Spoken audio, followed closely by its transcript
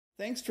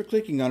Thanks for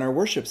clicking on our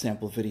worship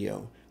sample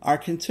video. Our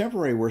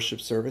contemporary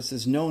worship service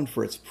is known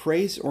for its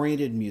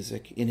praise-oriented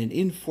music in an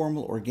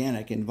informal,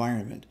 organic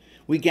environment.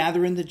 We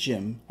gather in the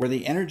gym, where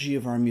the energy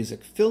of our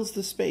music fills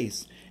the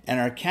space, and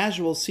our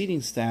casual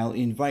seating style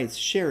invites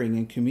sharing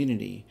and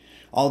community.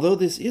 Although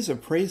this is a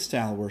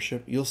praise-style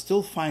worship, you'll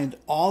still find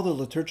all the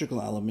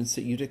liturgical elements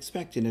that you'd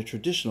expect in a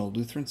traditional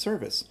Lutheran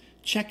service.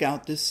 Check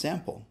out this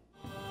sample.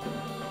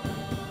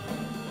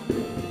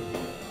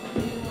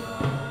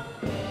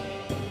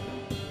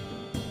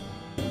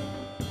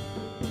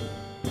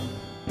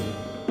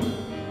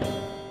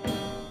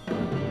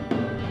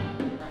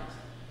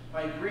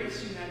 By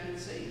grace you have been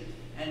saved,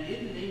 and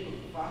in the name of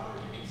the Father,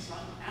 and the Son,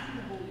 and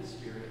the Holy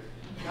Spirit,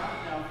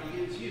 God now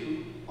forgives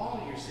you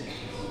all your sins.